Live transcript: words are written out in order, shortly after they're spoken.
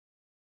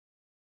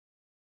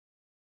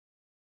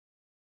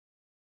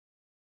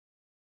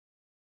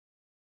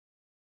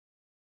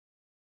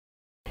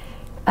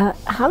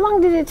How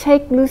long did it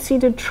take Lucy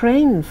to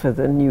train for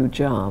the new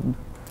job?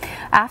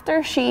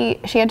 After she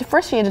had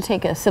to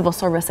take a civil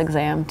service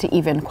exam to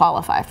even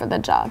qualify for the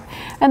job.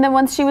 And then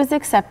once she was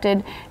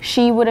accepted,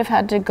 she would have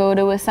had to go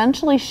to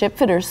essentially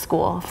shipfitter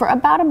school for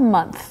about a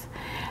month.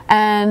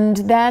 And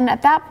then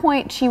at that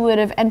point, she would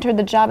have entered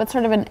the job at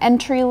sort of an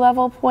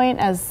entry-level point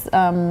as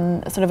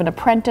sort of an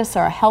apprentice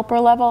or a helper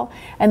level.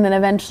 And then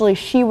eventually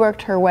she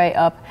worked her way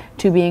up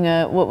to being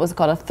what was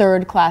called a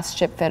third-class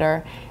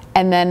shipfitter.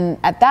 And then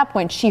at that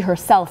point, she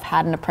herself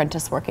had an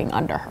apprentice working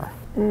under her.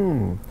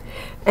 Mm.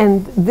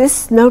 And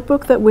this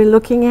notebook that we're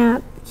looking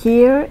at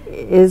here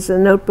is a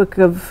notebook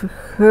of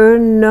her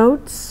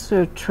notes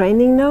or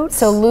training notes?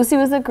 So Lucy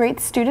was a great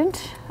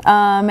student,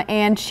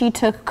 and she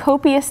took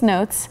copious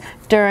notes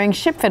during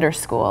shipfitter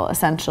school,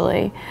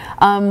 essentially,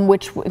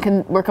 which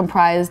were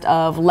comprised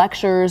of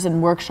lectures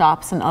and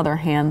workshops and other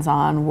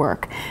hands-on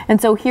work. And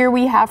so here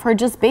we have her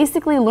just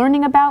basically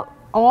learning about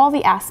all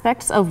the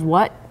aspects of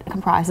what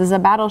comprises a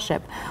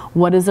battleship.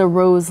 What is a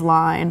rose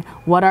line?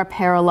 What are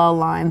parallel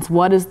lines?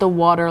 What is the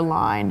water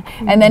line?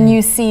 Mm-hmm. And then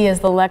you see as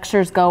the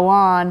lectures go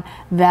on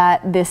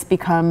that this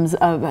becomes,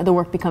 the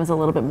work becomes a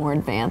little bit more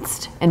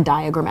advanced and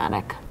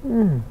diagrammatic.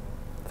 Mm.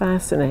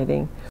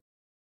 Fascinating.